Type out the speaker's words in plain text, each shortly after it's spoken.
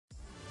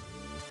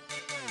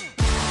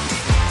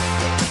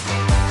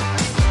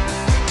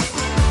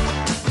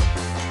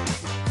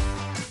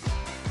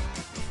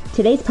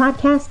Today's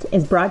podcast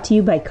is brought to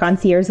you by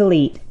Concierge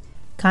Elite.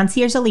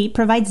 Concierge Elite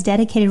provides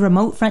dedicated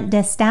remote front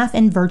desk staff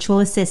and virtual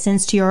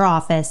assistants to your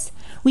office.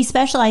 We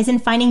specialize in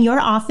finding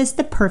your office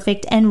the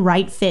perfect and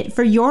right fit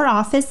for your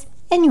office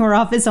and your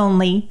office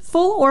only,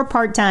 full or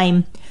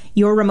part-time.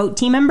 Your remote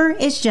team member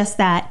is just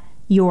that,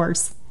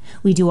 yours.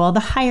 We do all the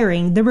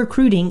hiring, the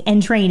recruiting,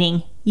 and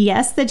training.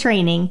 Yes, the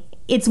training.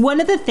 It's one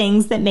of the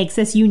things that makes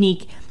us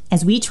unique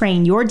as we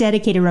train your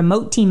dedicated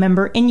remote team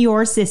member in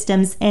your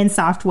systems and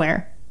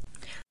software.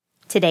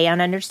 Today on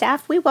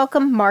Understaff, we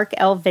welcome Mark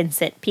L.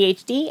 Vincent,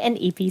 PhD and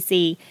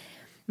EPC.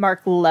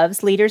 Mark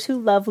loves leaders who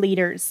love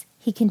leaders.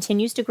 He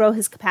continues to grow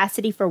his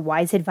capacity for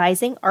wise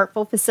advising,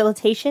 artful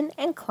facilitation,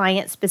 and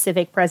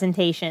client-specific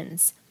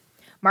presentations.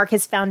 Mark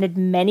has founded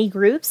many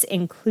groups,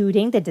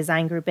 including the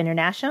Design Group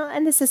International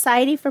and the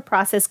Society for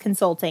Process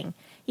Consulting.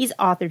 He's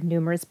authored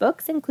numerous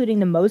books, including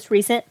the most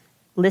recent,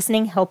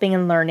 Listening, Helping,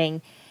 and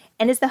Learning,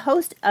 and is the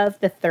host of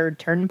the Third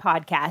Turn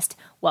podcast.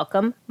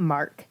 Welcome,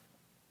 Mark.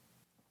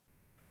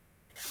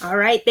 All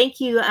right.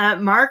 Thank you,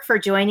 Mark, for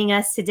joining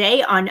us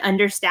today on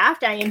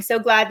Understaffed. I am so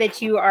glad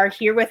that you are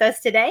here with us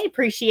today.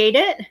 Appreciate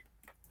it.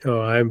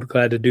 Oh, I'm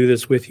glad to do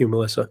this with you,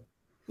 Melissa.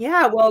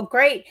 Yeah, well,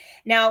 great.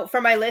 Now,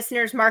 for my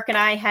listeners, Mark and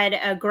I had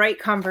a great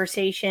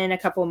conversation a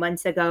couple of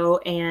months ago,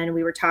 and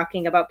we were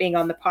talking about being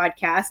on the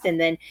podcast, and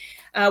then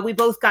we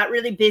both got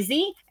really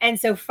busy. And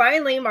so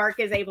finally, Mark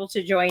is able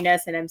to join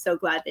us, and I'm so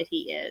glad that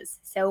he is.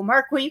 So,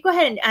 Mark, will you go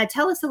ahead and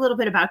tell us a little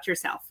bit about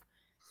yourself?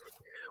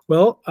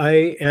 Well,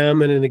 I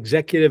am an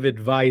executive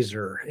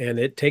advisor, and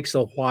it takes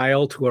a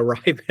while to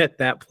arrive at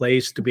that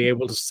place to be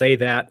able to say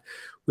that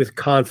with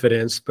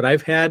confidence. But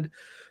I've had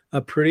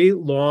a pretty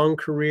long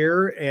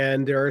career,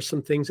 and there are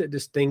some things that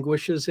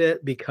distinguishes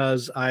it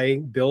because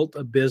I built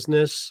a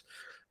business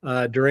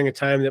during a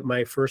time that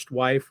my first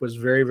wife was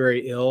very,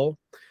 very ill.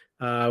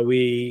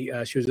 She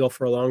was ill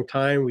for a long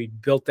time. We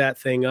built that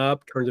thing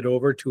up, turned it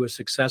over to a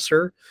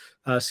successor,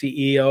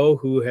 CEO,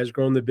 who has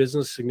grown the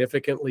business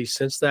significantly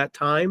since that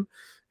time.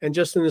 And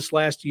just in this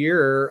last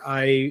year,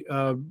 I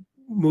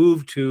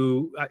moved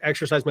to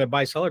exercise my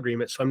buy-sell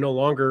agreement. So I'm no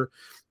longer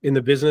in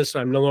the business.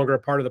 I'm no longer a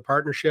part of the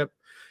partnership.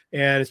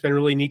 And it's been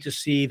really neat to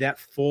see that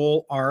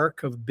full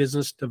arc of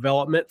business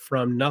development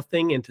from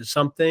nothing into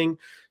something,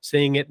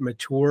 seeing it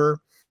mature.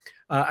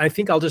 I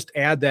think I'll just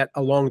add that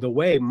along the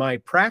way, my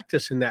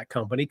practice in that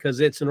company,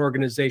 because it's an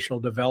organizational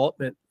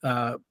development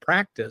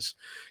practice,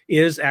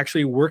 is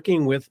actually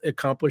working with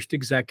accomplished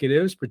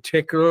executives,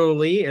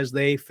 particularly as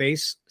they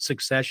face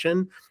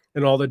succession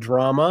and all the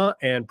drama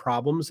and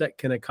problems that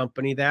can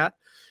accompany that.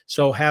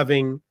 So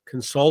having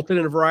consulted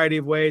in a variety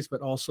of ways,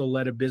 but also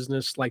led a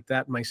business like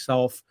that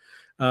myself,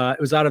 it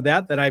was out of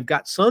that I've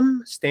got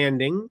some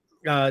standing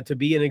to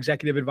be an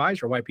executive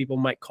advisor, why people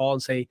might call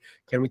and say,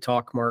 can we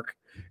talk, Mark?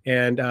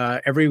 And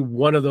every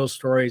one of those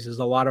stories is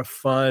a lot of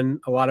fun,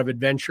 a lot of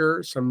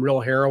adventure, some real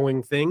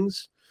harrowing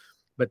things.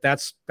 But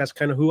that's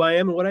kind of who I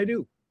am and what I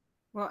do.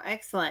 Well,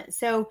 excellent.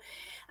 So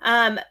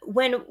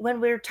when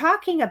we're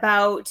talking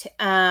about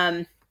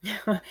the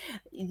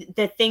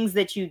things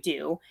that you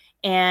do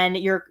and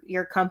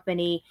your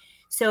company,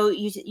 so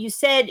you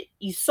said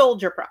you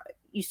sold your product.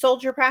 You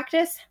sold your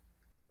practice?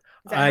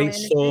 I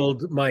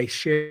sold my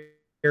shares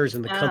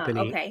in the company,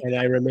 okay. And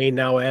I remain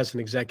now as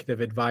an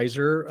executive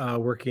advisor,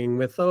 working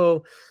with,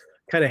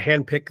 kind of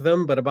handpick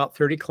them, but about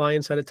 30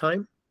 clients at a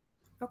time.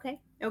 Okay.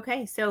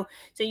 So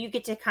you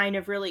get to kind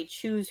of really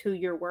choose who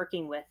you're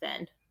working with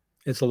then.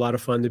 It's a lot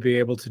of fun to be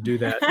able to do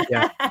that.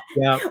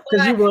 Yeah.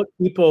 Because you want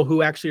people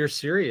who actually are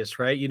serious,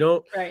 right? You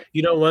don't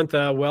want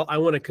I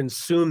want to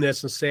consume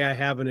this and say I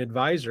have an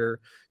advisor.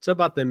 It's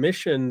about the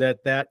mission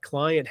that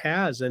client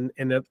has and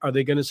are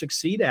they going to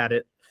succeed at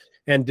it?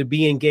 And to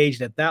be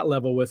engaged at that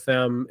level with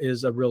them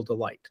is a real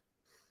delight.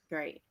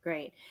 Great.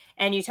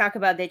 And you talk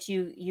about that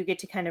you get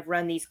to kind of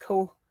run these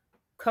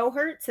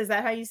cohorts, is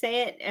that how you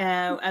say it,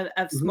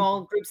 of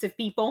small groups of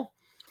people?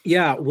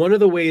 Yeah, one of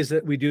the ways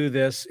that we do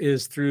this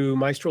is through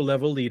maestro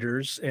level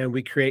leaders, and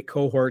we create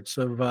cohorts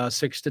of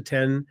 6 to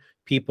 10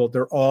 people.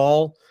 They're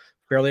all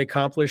fairly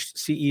accomplished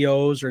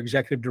CEOs or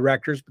executive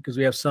directors because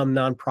we have some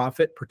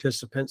nonprofit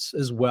participants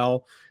as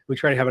well. We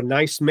try to have a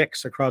nice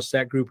mix across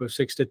that group of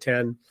 6 to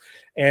 10,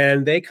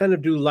 and they kind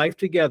of do life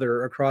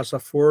together across a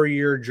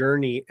 4-year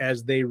journey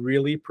as they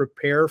really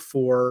prepare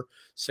for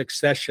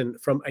succession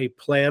from a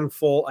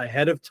planful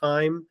ahead of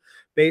time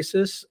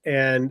basis.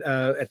 And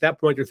at that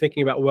point, they're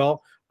thinking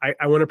about,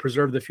 I want to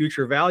preserve the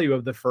future value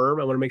of the firm.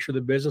 I want to make sure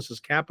the business is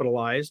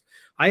capitalized.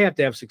 I have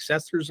to have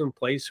successors in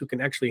place who can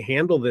actually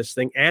handle this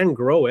thing and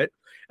grow it.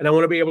 And I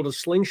want to be able to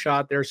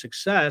slingshot their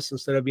success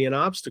instead of be an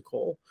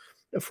obstacle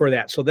for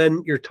that. So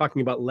then you're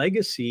talking about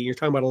legacy. You're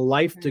talking about a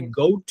life to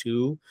go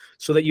to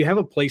so that you have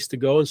a place to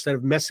go instead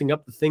of messing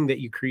up the thing that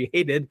you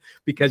created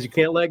because you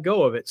can't let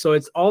go of it. So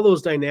it's all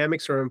those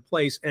dynamics are in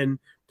place, and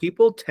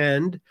people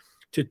tend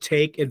to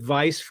take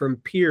advice from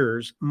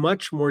peers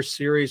much more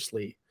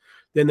seriously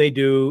than they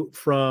do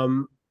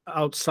from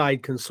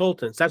outside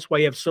consultants. That's why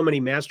you have so many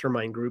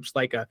mastermind groups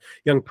like a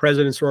Young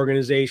Presidents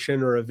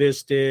Organization or a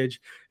Vistage,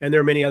 and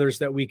there are many others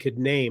that we could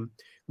name.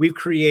 we've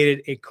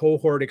created a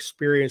cohort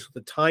experience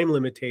with a time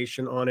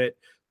limitation on it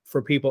for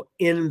people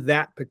in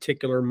that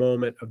particular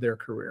moment of their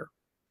career.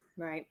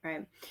 Right,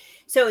 right.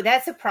 So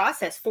that's a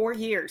process, 4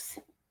 years.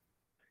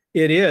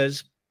 It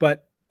is,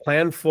 but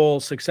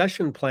planful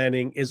succession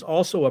planning is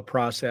also a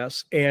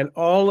process, and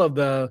all of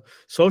the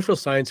social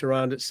science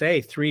around it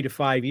say 3 to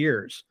 5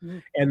 years.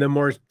 And the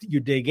more you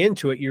dig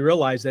into it, you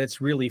realize that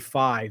it's really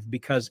 5,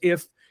 because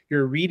if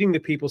you're reading the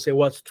people say,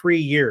 well, it's 3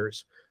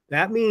 years,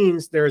 that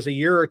means there's a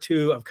year or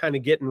two of kind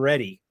of getting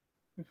ready.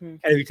 And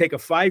if you take a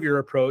 5-year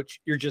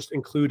approach, you're just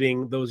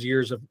including those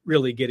years of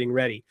really getting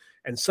ready.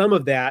 And some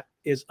of that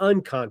is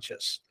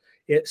unconscious.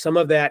 Some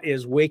of that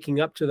is waking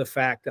up to the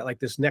fact that, like,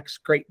 this next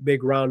great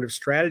big round of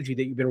strategy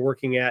that you've been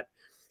working at,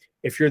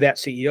 if you're that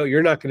CEO,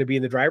 you're not going to be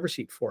in the driver's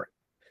seat for it.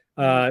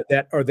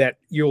 That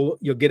you'll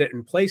get it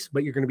in place,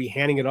 but you're going to be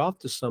handing it off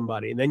to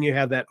somebody. And then you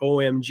have that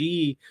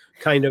OMG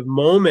kind of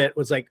moment.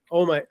 Was like,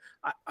 oh my,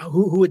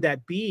 who would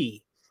that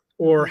be?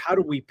 Or how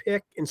do we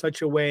pick in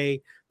such a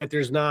way that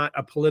there's not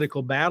a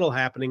political battle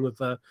happening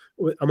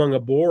among a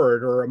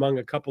board or among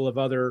a couple of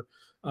other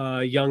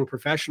young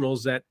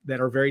professionals that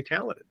are very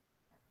talented?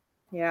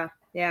 Yeah.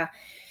 A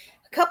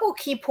couple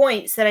key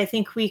points that I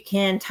think we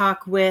can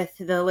talk with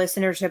the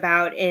listeners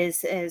about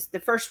is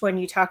the first one.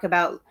 You talk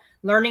about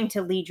learning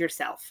to lead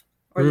yourself,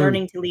 or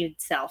learning to lead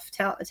self.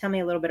 Tell me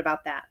a little bit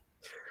about that.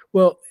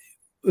 Well,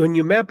 when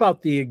you map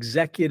out the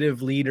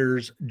executive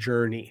leader's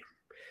journey,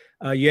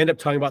 you end up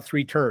talking about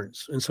 3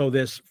 turns. And so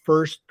this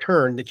first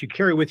turn that you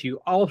carry with you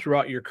all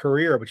throughout your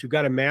career, but you've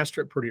got to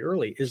master it pretty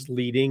early, is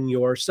leading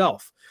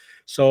yourself.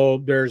 So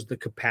there's the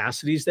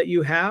capacities that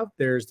you have.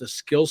 There's the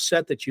skill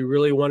set that you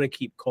really want to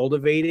keep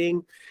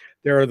cultivating.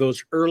 There are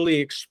those early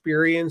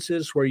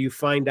experiences where you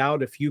find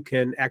out if you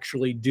can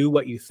actually do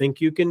what you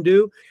think you can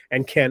do.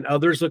 And can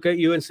others look at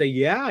you and say,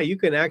 yeah, you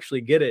can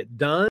actually get it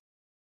done?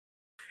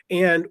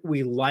 And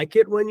we like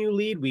it when you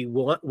lead. We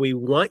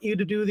want you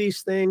to do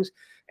these things.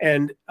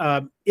 And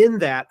in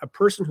that, a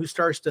person who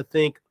starts to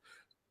think,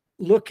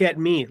 look at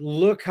me,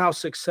 look how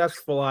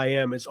successful I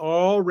am, is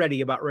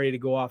already about ready to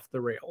go off the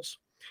rails,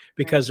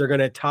 because they're going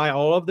to tie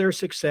all of their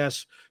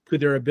success to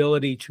their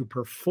ability to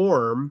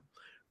perform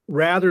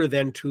rather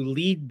than to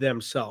lead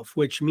themselves,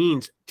 which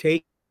means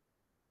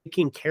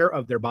taking care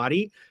of their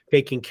body,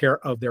 taking care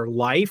of their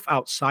life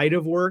outside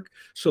of work,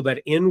 so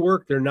that in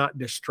work they're not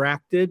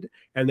distracted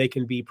and they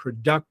can be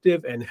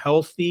productive and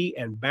healthy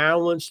and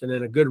balanced and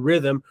in a good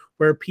rhythm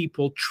where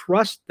people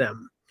trust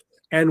them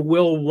and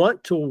will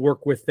want to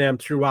work with them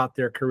throughout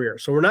their career.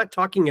 So we're not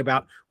talking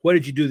about what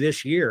did you do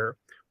this year?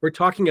 We're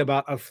talking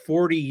about a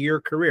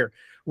 40-year career.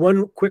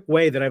 One quick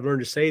way that I've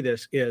learned to say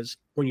this is,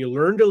 when you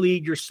learn to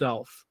lead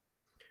yourself,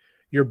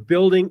 you're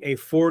building a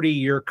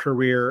 40-year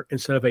career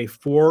instead of a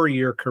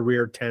 4-year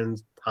career 10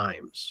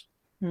 times.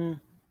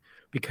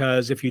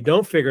 Because if you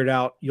don't figure it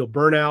out, you'll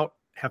burn out,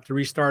 have to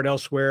restart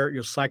elsewhere.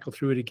 You'll cycle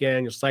through it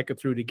again. You'll cycle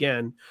through it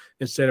again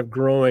instead of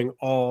growing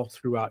all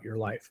throughout your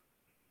life.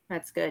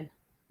 That's good.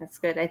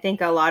 I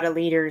think a lot of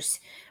leaders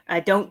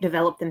don't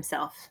develop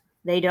themselves.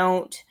 They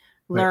don't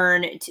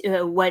learn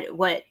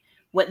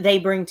what they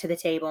bring to the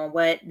table and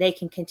what they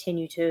can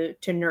continue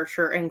to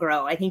nurture and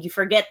grow. I think you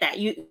forget that.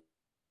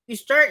 You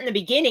start in the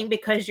beginning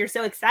because you're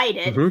so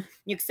excited.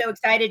 You're so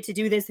excited to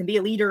do this and be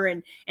a leader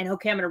and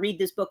okay, I'm going to read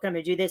this book. I'm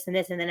going to do this and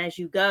this. And then as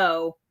you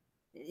go,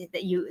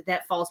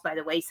 that falls by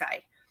the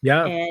wayside.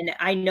 Yeah. And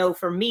I know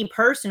for me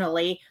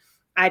personally,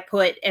 I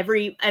put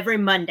every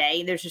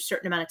Monday, there's a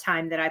certain amount of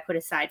time that I put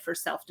aside for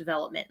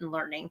self-development and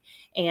learning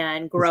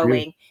and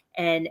growing.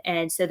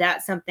 And so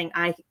that's something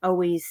I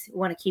always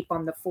want to keep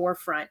on the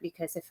forefront,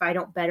 because if I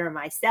don't better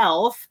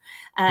myself,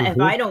 if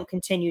I don't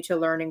continue to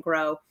learn and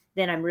grow,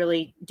 then I'm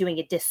really doing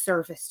a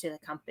disservice to the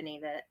company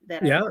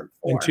that I work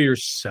for. And to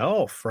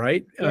yourself,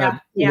 right?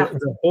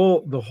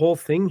 The whole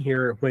thing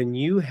here, when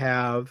you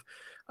have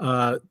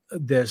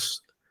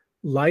this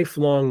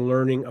lifelong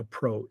learning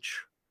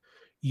approach,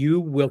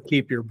 you will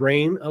keep your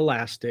brain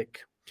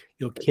elastic.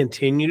 You'll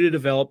continue to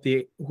develop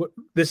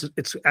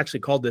it's actually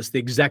called the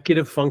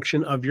executive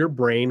function of your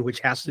brain,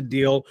 which has to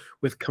deal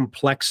with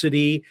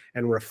complexity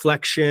and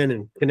reflection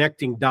and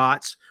connecting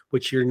dots,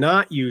 which you're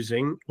not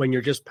using when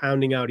you're just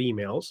pounding out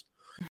emails,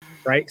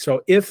 right?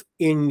 So if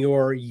in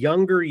your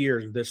younger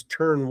years, this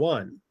turn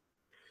 1,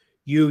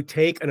 you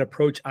take an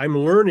approach, I'm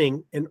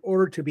learning in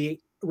order to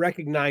be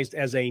recognized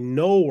as a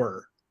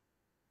knower,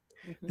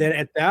 then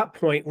at that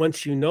point,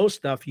 once you know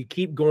stuff, you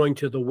keep going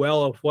to the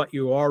well of what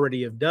you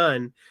already have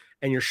done,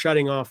 and you're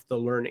shutting off the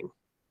learning.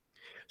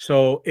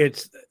 So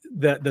it's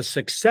the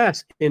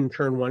success in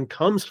turn 1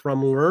 comes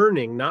from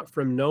learning, not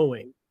from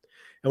knowing.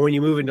 And when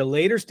you move into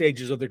later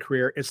stages of the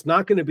career, it's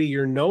not going to be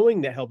your knowing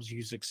that helps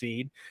you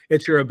succeed.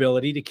 It's your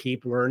ability to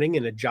keep learning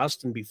and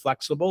adjust and be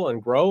flexible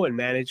and grow and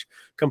manage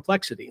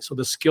complexity. So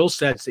the skill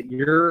sets that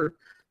you're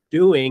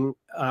doing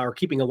or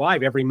keeping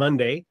alive every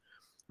Monday,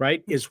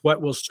 right, is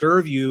what will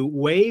serve you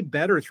way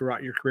better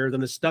throughout your career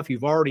than the stuff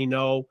you've already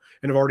know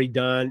and have already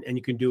done and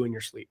you can do in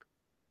your sleep.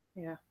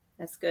 Yeah,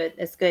 that's good.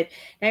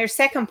 Now your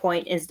second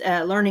point is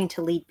learning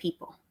to lead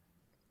people.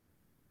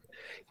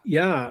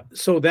 Yeah.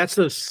 So that's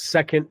the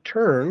second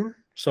turn.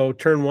 So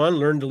turn one,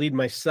 learn to lead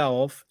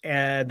myself.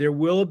 And there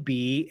will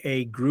be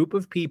a group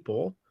of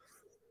people.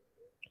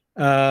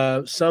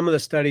 Some of the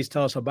studies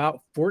tell us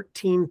about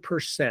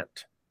 14%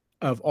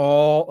 of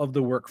all of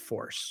the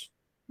workforce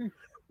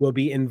will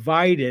be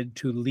invited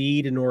to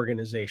lead an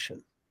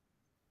organization.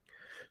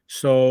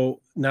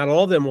 So not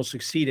all of them will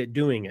succeed at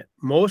doing it.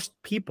 Most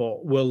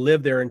people will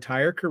live their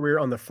entire career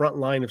on the front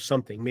line of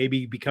something,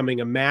 maybe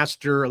becoming a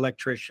master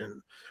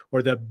electrician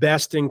or the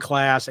best in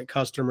class at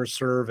customer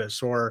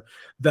service or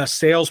the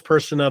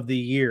salesperson of the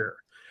year.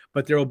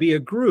 But there will be a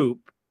group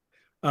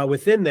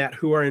within that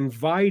who are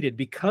invited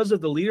because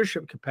of the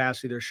leadership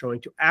capacity they're showing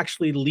to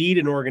actually lead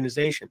an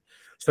organization.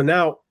 So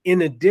now,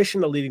 in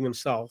addition to leading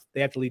themselves,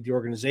 they have to lead the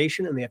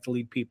organization and they have to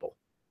lead people.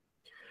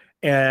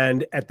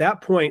 And at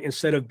that point,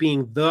 instead of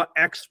being the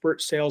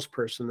expert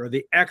salesperson or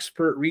the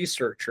expert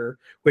researcher,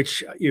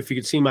 which if you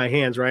could see my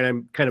hands, right,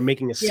 I'm kind of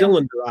making a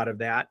cylinder out of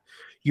that.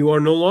 You are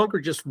no longer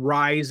just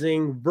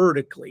rising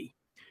vertically.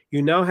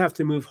 You now have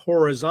to move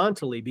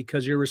horizontally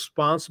because you're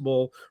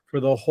responsible for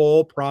the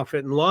whole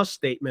profit and loss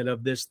statement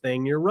of this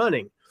thing you're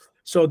running.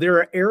 So there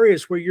are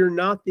areas where you're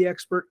not the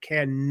expert,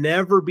 can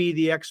never be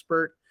the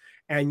expert,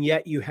 and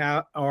yet you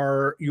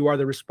are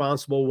the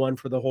responsible one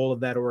for the whole of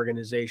that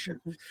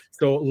organization.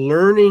 So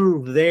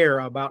learning there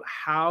about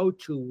how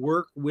to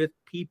work with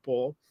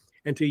people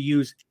and to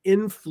use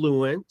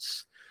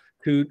influence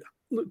to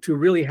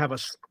really have a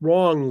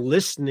strong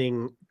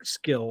listening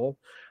skill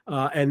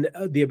and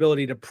the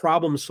ability to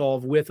problem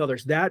solve with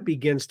others, that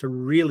begins to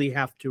really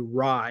have to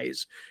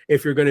rise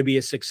if you're going to be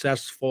a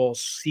successful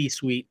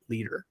C-suite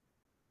leader.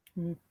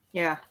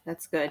 Yeah,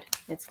 that's good.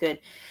 It's good.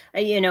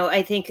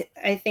 I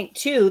think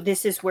too,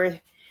 this is where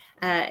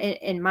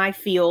in my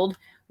field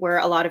where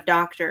a lot of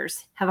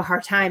doctors have a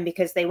hard time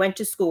because they went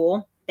to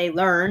school, they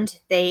learned,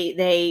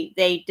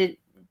 they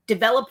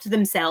developed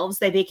themselves,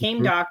 they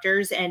became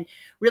doctors, and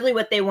really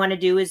what they want to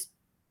do is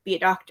be a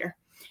doctor.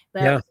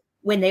 But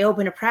when they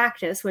open a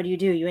practice, what do?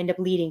 You end up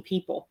leading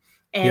people.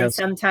 And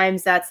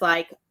sometimes that's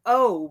like,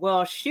 oh,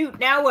 well, shoot,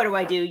 now what do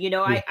I do?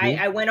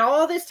 I went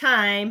all this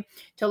time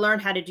to learn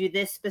how to do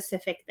this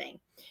specific thing.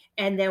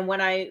 And then when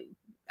I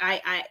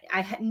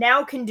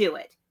now can do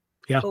it.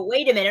 Yeah. But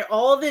wait a minute,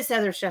 all this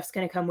other stuff's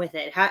going to come with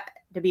it.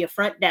 To be a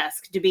front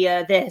desk, to be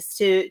a this,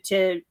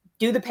 to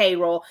do the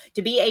payroll,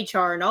 to be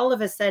HR. And all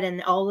of a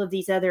sudden, all of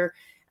these other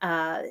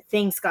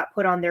things got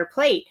put on their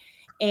plate.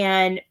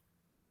 And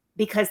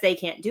because they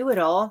can't do it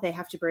all, they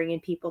have to bring in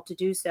people to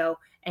do so.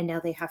 And now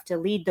they have to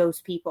lead those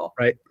people.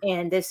 Right.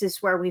 And this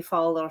is where we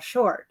fall a little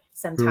short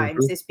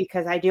sometimes. It's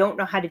because I don't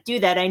know how to do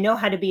that. I know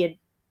how to be a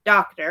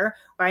doctor,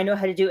 or I know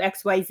how to do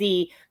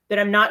XYZ, but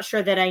I'm not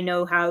sure that I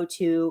know how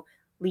to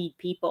lead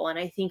people. And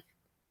I think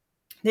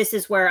this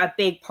is where a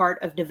big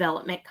part of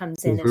development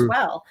comes in as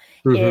well,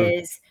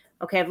 is,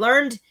 okay, I've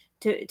learned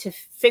to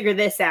figure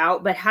this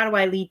out, but how do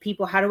I lead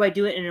people? How do I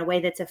do it in a way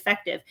that's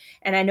effective?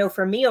 And I know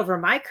for me over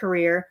my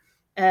career,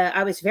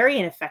 I was very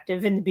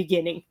ineffective in the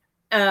beginning.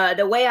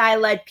 The way I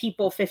led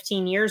people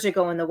 15 years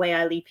ago and the way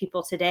I lead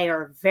people today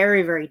are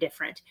very, very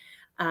different.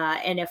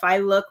 And if I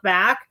look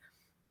back,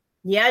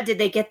 did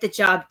they get the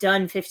job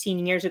done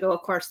 15 years ago?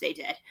 Of course they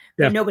did.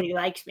 But nobody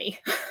liked me.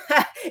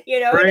 Right.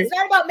 And it's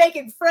not about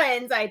making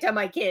friends. I tell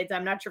my kids,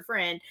 I'm not your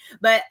friend.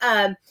 But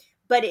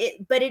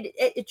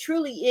it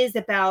truly is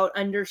about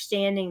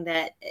understanding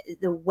that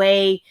the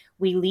way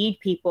we lead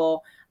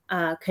people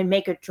can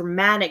make a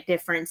dramatic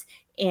difference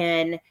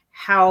in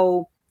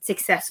how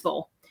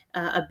successfl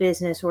a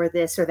business or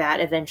this or that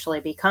eventually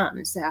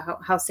becomes,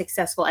 how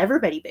successful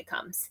everybody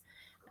becomes.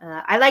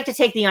 I like to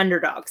take the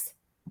underdogs,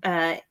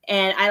 and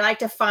I like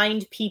to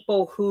find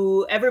people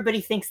who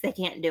everybody thinks they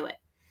can't do it,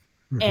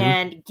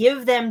 and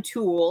give them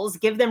tools,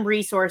 give them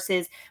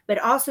resources, but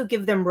also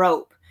give them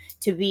rope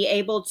to be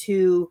able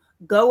to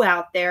go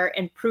out there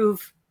and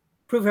prove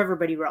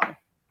everybody wrong.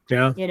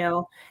 Yeah.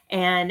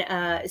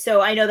 And so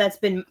I know that's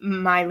been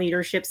my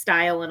leadership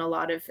style in a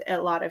lot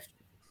of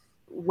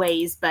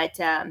ways, but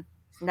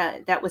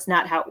that was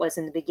not how it was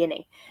in the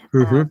beginning.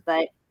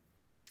 But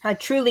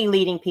truly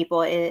leading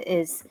people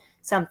is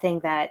something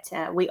that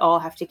we all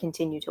have to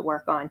continue to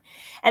work on.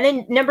 And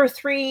then number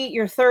 3,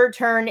 your third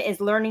turn is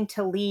learning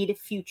to lead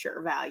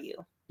future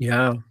value.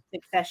 Yeah.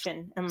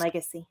 Succession and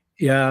legacy.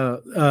 Yeah.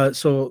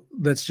 So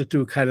let's just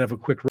do kind of a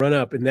quick run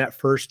up. In that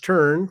first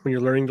turn, when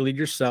you're learning to lead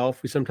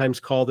yourself, we sometimes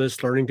call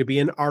this learning to be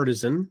an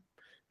artisan,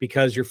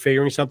 because you're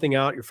figuring something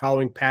out. You're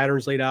following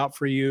patterns laid out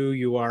for you.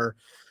 You are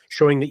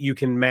showing that you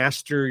can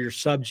master your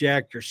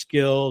subject, your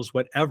skills,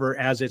 whatever,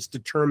 as it's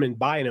determined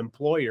by an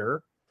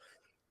employer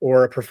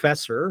or a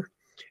professor.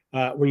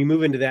 When you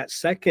move into that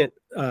second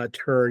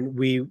turn,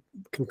 we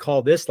can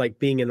call this like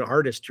being an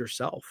artist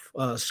yourself,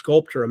 a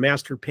sculptor, a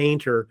master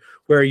painter,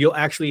 where you'll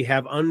actually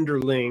have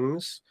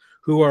underlings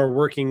who are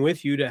working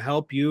with you to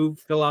help you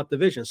fill out the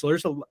vision. So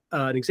there's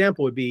an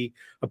example would be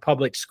a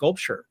public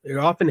sculpture. You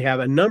often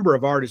have a number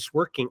of artists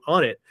working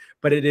on it,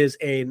 but it is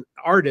an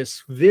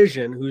artist's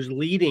vision who's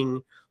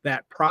leading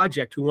that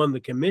project, who won the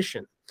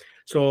commission.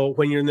 So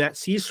when you're in that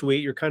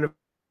C-suite, you're kind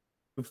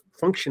of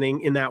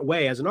functioning in that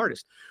way as an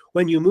artist.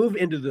 When you move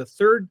into the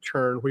third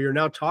turn, where you're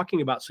now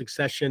talking about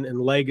succession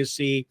and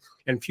legacy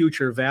and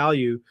future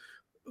value,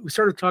 we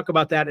sort of talk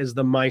about that as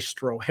the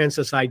maestro, hence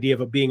this idea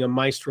of being a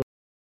maestro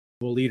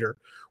leader,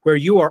 where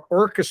you are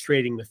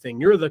orchestrating the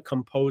thing. You're the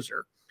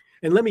composer.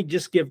 And let me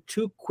just give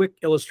two quick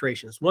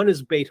illustrations. One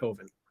is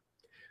Beethoven,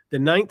 the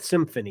Ninth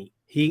Symphony.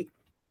 He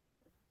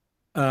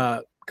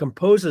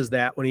composes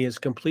that when he is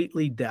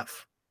completely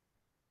deaf.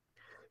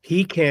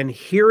 He can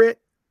hear it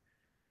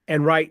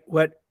and write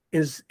what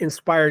is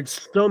inspired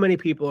so many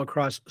people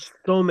across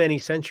so many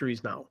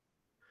centuries now,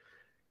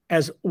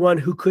 as one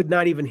who could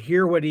not even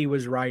hear what he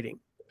was writing.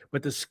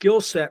 But the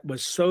skill set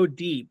was so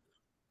deep,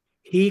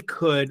 he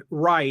could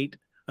write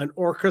an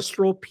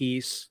orchestral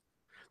piece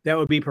that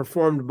would be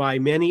performed by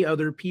many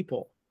other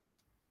people,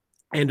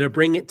 and to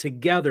bring it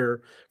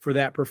together for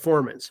that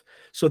performance.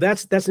 So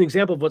that's an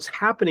example of what's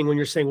happening when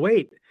you're saying,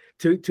 wait,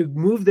 to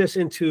move this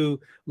into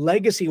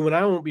legacy when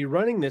I won't be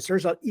running this,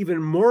 there's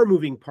even more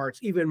moving parts,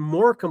 even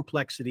more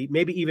complexity,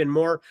 maybe even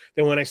more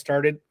than when I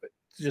started,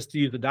 just to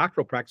use the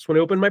doctoral practice, when I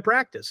opened my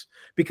practice,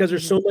 because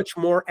there's so much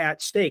more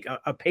at stake,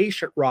 a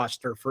patient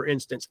roster, for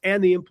instance,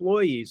 and the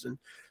employees and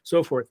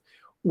so forth.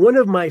 One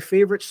of my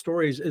favorite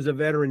stories is a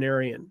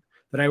veterinarian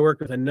that I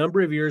worked with a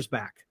number of years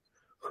back,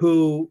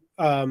 who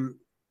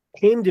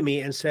came to me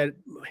and said,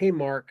 hey,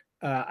 Mark,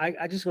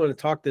 I just want to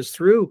talk this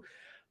through.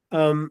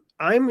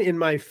 I'm in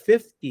my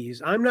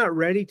 50s. I'm not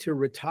ready to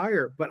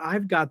retire, but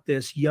I've got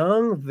this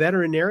young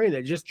veterinarian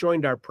that just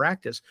joined our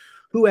practice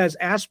who has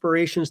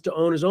aspirations to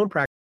own his own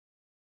practice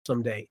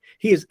someday.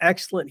 He is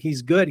excellent.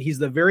 He's good. He's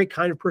the very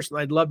kind of person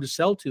I'd love to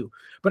sell to,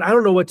 but I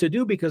don't know what to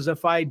do, because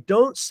if I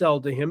don't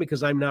sell to him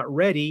because I'm not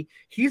ready,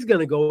 he's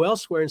going to go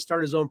elsewhere and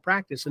start his own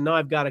practice. And now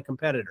I've got a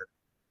competitor.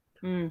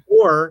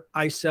 Or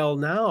I sell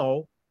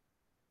now,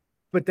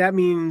 but that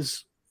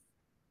means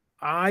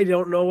I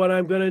don't know what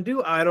I'm going to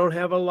do. I don't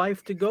have a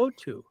life to go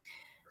to.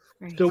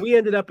 Right. So we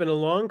ended up in a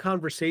long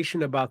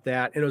conversation about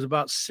that. And it was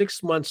about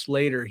 6 months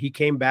later, he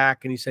came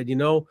back and he said,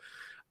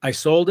 I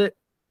sold it.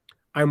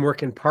 I'm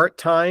working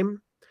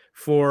part-time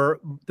for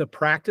the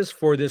practice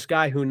for this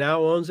guy who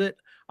now owns it.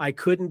 I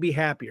couldn't be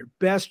happier.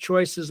 Best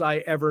choices I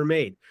ever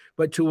made.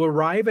 But to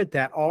arrive at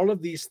that, all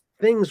of these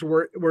things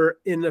were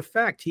in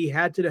effect. He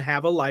had to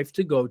have a life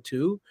to go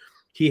to.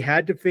 He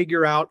had to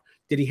figure out,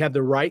 did he have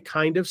the right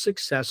kind of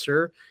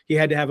successor? He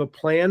had to have a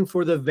plan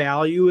for the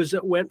value as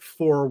it went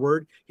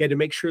forward. He had to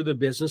make sure the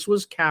business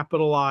was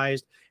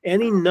capitalized.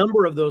 Any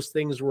number of those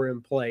things were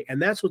in play.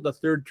 And that's what the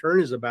third turn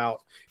is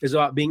about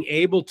being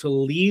able to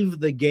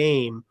leave the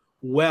game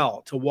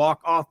well, to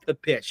walk off the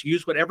pitch,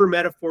 use whatever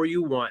metaphor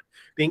you want,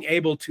 being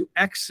able to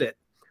exit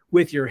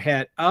with your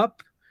head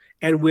up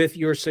and with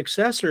your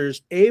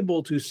successors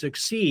able to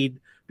succeed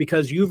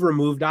because you've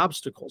removed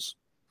obstacles.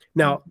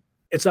 Now,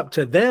 it's up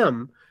to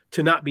them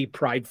to not be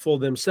prideful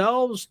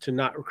themselves, to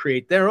not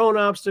create their own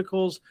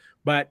obstacles.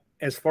 But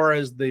as far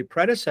as the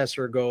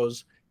predecessor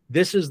goes,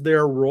 this is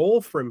their role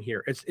from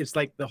here. It's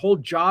like the whole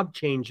job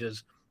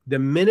changes. The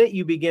minute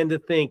you begin to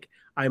think,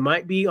 I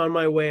might be on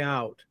my way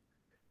out,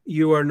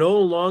 you are no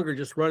longer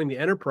just running the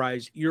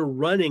enterprise, you're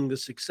running the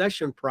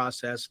succession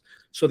process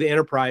so the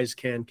enterprise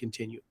can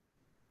continue.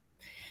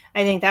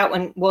 I think that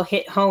one will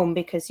hit home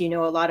because, a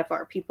lot of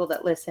our people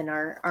that listen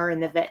are in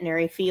the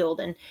veterinary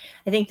field. And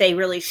I think they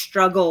really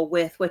struggle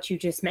with what you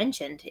just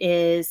mentioned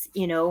is,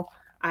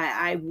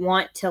 I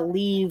want to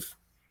leave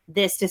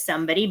this to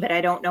somebody, but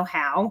I don't know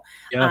how.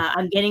 Yeah.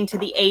 I'm getting to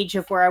the age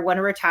of where I want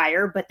to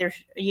retire, but there's,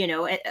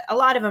 a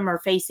lot of them are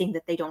facing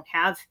that they don't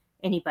have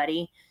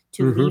anybody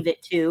to leave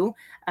it to.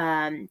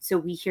 So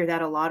we hear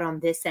that a lot on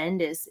this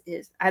end is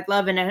I'd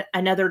love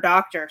another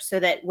doctor so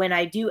that when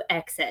I do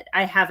exit,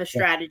 I have a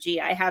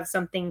strategy. I have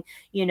something,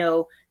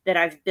 that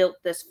I've built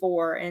this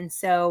for. And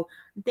so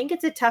I think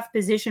it's a tough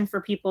position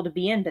for people to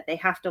be in, but they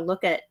have to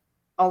look at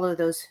all of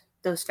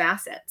those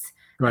facets.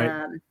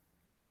 Right.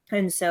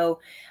 And so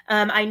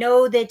I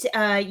know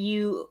that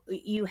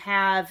you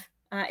have,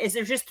 is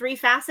there just 3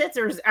 facets,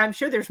 or I'm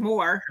sure there's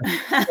more?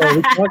 Well,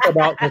 we talk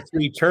about the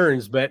 3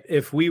 turns, but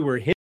if we were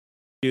him,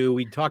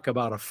 we'd talk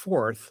about a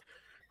 4th,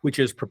 which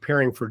is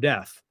preparing for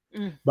death.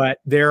 But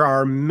there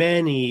are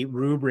many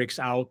rubrics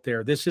out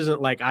there. This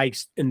isn't like I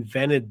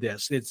invented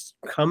this. It's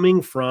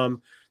coming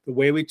from the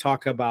way we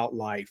talk about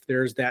life.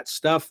 There's that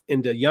stuff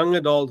into young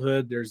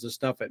adulthood. There's the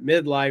stuff at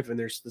midlife, and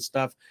there's the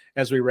stuff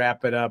as we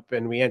wrap it up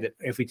and we end it.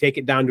 If we take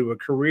it down to a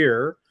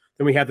career,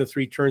 then we have the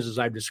 3 turns as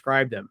I've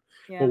described them.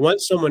 Yeah. But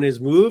once someone has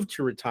moved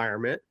to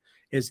retirement,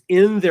 is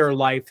in their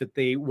life that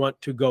they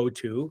want to go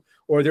to,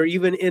 or they're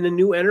even in a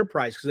new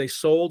enterprise because they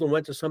sold and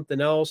went to something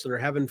else and are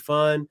having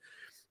fun,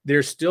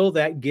 there's still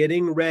that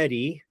getting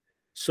ready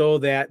so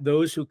that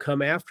those who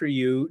come after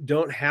you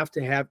don't have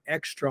to have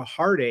extra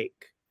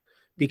heartache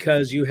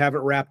because you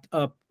haven't wrapped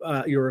up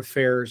your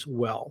affairs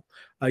well.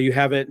 You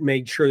haven't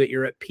made sure that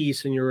you're at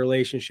peace in your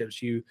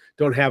relationships. You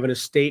don't have an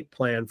estate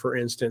plan, for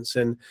instance.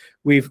 And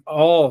we've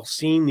all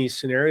seen these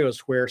scenarios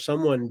where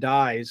someone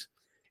dies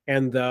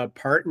and the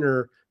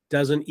partner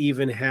doesn't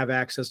even have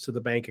access to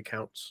the bank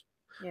accounts.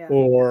 Yeah.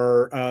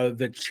 or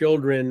the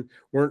children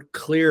weren't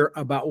clear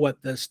about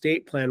what the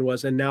estate plan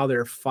was, and now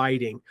they're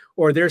fighting,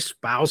 or their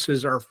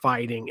spouses are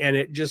fighting, and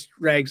it just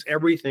drags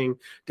everything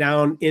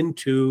down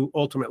into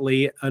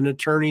ultimately an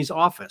attorney's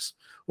office,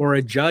 or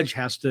a judge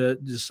has to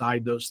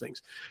decide those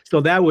things.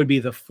 So that would be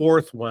the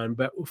fourth one.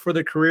 But for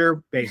the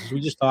career basis, we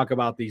just talk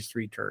about these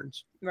 3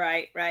 turns.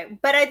 Right.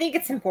 But I think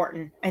it's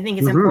important. I think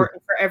it's Mhm.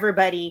 important for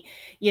everybody.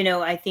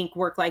 I think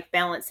work-life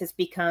balance has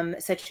become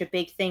such a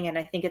big thing. And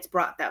I think it's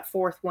brought that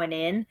fourth one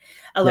in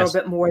a little Yes.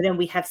 bit more than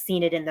we have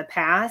seen it in the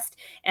past.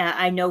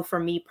 I know for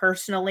me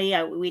personally,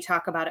 we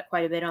talk about it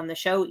quite a bit on the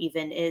show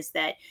even, is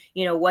that,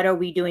 what are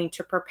we doing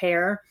to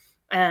prepare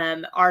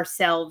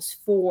ourselves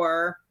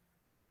for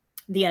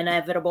the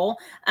inevitable,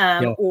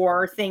 Yeah.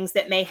 or things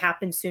that may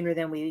happen sooner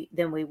than we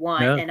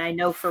want. Yeah. And I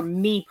know for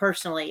me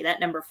personally, that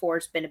number 4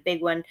 has been a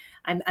big one.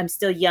 I'm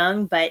still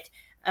young, but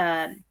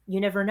you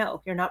never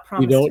know. You're not You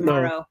promised don't know.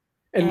 tomorrow.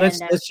 And And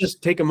let's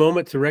just take a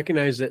moment to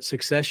recognize that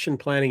succession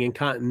planning and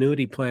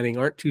continuity planning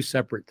aren't 2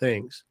 separate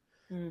things.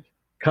 Mm.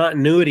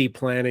 Continuity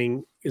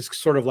planning is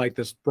sort of like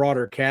this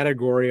broader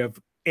category of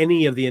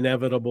any of the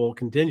inevitable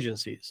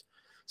contingencies.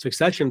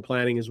 Succession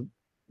planning is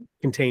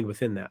contained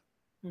within that.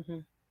 Mm-hmm.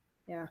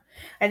 Yeah,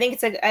 I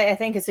think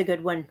it's a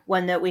good one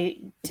that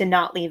we to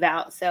not leave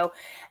out. So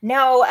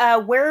now,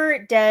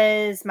 where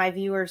does my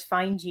viewers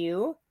find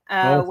you?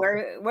 Oh,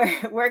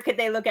 Where could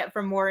they look at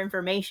for more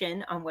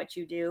information on what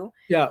you do?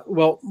 yeah.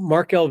 Well,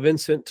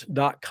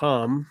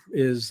 markelvincent.com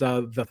is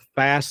the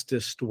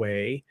fastest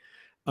way.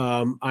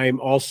 I'm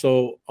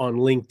also on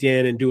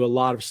LinkedIn and do a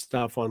lot of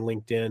stuff on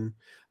LinkedIn.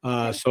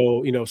 Okay.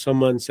 So,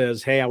 someone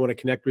says, hey, I want to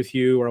connect with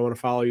you, or I want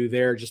to follow you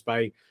there, just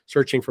by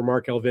searching for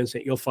Markel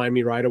Vincent, you'll find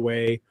me right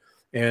away.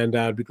 And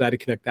I'd be glad to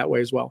connect that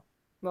way as well.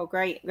 Well,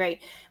 great.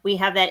 We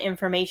have that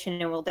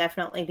information, and we'll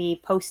definitely be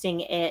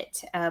posting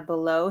it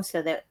below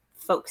so that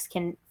folks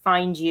can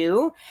find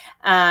you.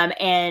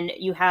 And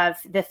you have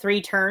the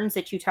 3 turns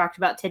that you talked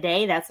about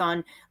today. That's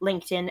on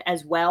LinkedIn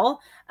as well,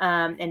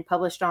 and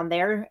published on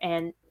there.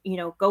 And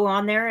go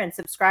on there and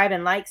subscribe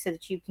and like so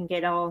that you can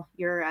get all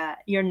your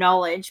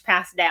knowledge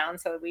passed down.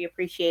 So we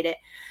appreciate it.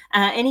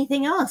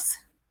 Anything else?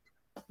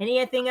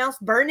 Anything else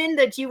burning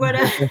that you would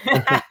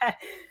have?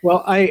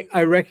 Well,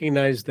 I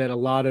recognize that a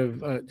lot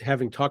of,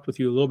 having talked with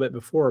you a little bit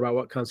before about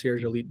what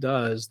Concierge Elite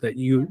does, that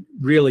you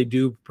really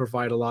do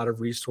provide a lot of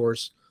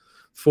resource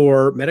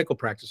for medical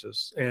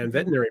practices and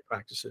veterinary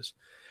practices.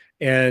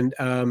 And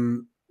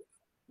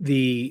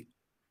the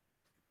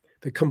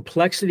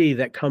complexity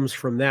that comes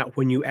from that,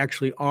 when you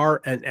actually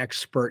are an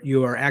expert,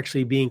 you are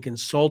actually being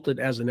consulted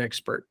as an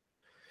expert,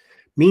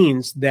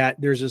 means that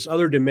there's this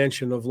other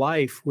dimension of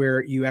life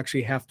where you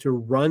actually have to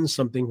run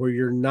something where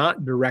you're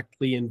not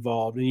directly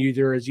involved. And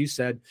either, as you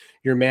said,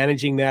 you're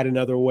managing that in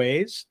other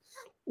ways,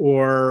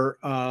 or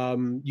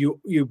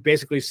you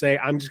basically say,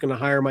 I'm just going to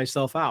hire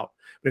myself out.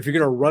 But if you're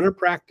going to run a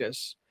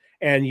practice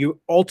and you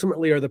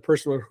ultimately are the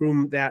person with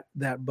whom that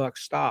buck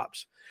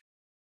stops,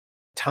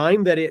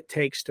 time that it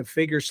takes to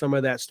figure some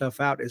of that stuff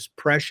out is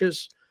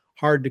precious,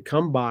 hard to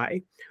come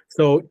by.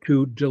 So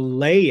to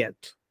delay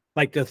it,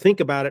 like to think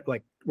about it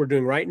like we're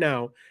doing right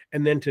now,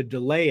 and then to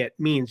delay it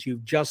means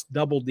you've just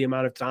doubled the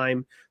amount of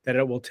time that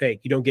it will take.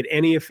 You don't get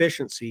any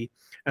efficiency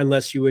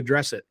unless you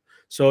address it.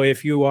 So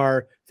if you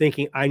are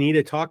thinking, I need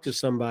to talk to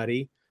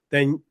somebody,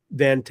 then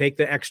take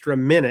the extra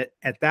minute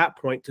at that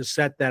point to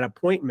set that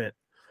appointment,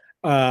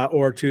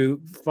 or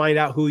to find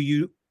out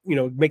who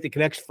make the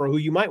connection for who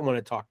you might want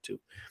to talk to.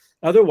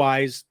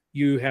 Otherwise,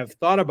 you have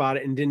thought about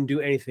it and didn't do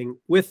anything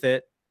with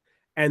it.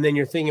 And then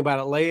you're thinking about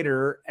it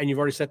later, and you've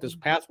already set this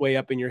pathway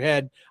up in your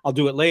head. I'll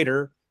do it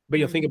later, but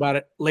you'll think about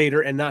it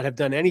later and not have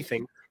done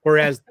anything.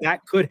 Whereas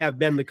that could have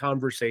been the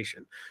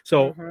conversation.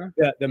 So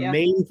the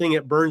main thing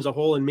that burns a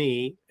hole in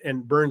me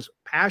and burns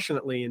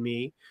passionately in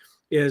me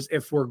is,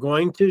 if we're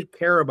going to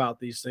care about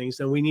these things,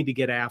 then we need to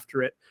get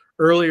after it.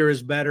 Earlier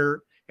is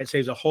better. It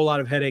saves a whole lot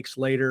of headaches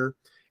later.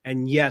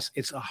 And yes,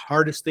 it's the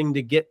hardest thing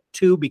to get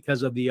to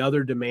because of the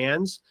other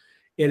demands.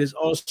 It is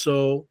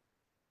also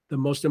the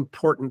most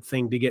important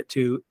thing to get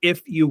to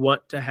if you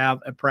want to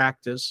have a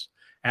practice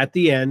at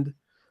the end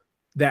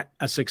that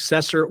a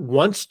successor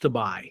wants to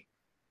buy,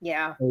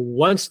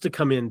 wants to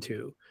come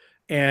into,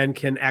 and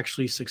can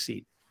actually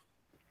succeed.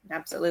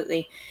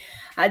 Absolutely.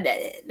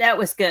 That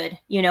was good,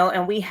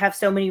 and we have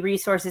so many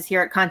resources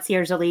here at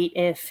Concierge Elite.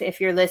 If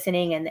you're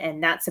listening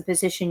and that's the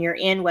position you're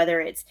in, whether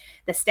it's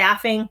the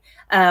staffing,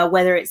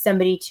 whether it's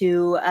somebody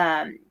to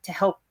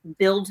help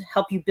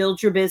you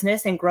build your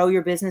business and grow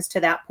your business to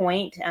that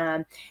point.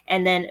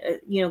 And then,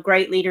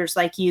 great leaders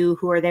like you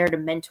who are there to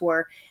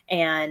mentor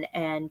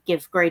and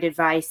give great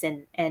advice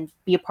and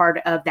be a part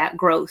of that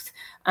growth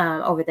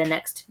over the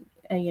next,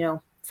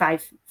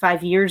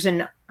 5 years,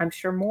 and I'm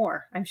sure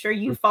more. I'm sure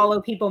you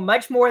follow people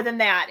much more than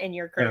that in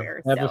your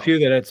career. I have a few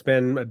that it's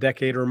been a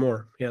decade or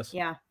more. Yes.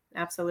 Yeah,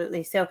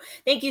 absolutely. So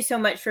thank you so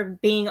much for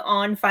being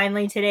on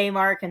finally today,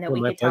 Mark, and that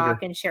we could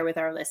talk and share with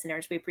our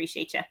listeners. We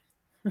appreciate you.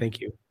 Thank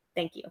you.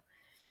 Thank you.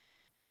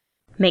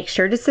 Make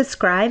sure to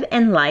subscribe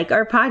and like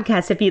our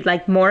podcast if you'd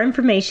like more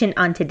information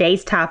on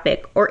today's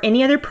topic or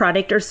any other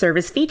product or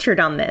service featured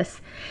on this.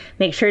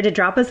 Make sure to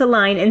drop us a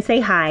line and say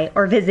hi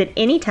or visit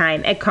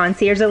anytime at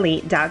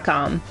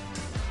conciergeelite.com.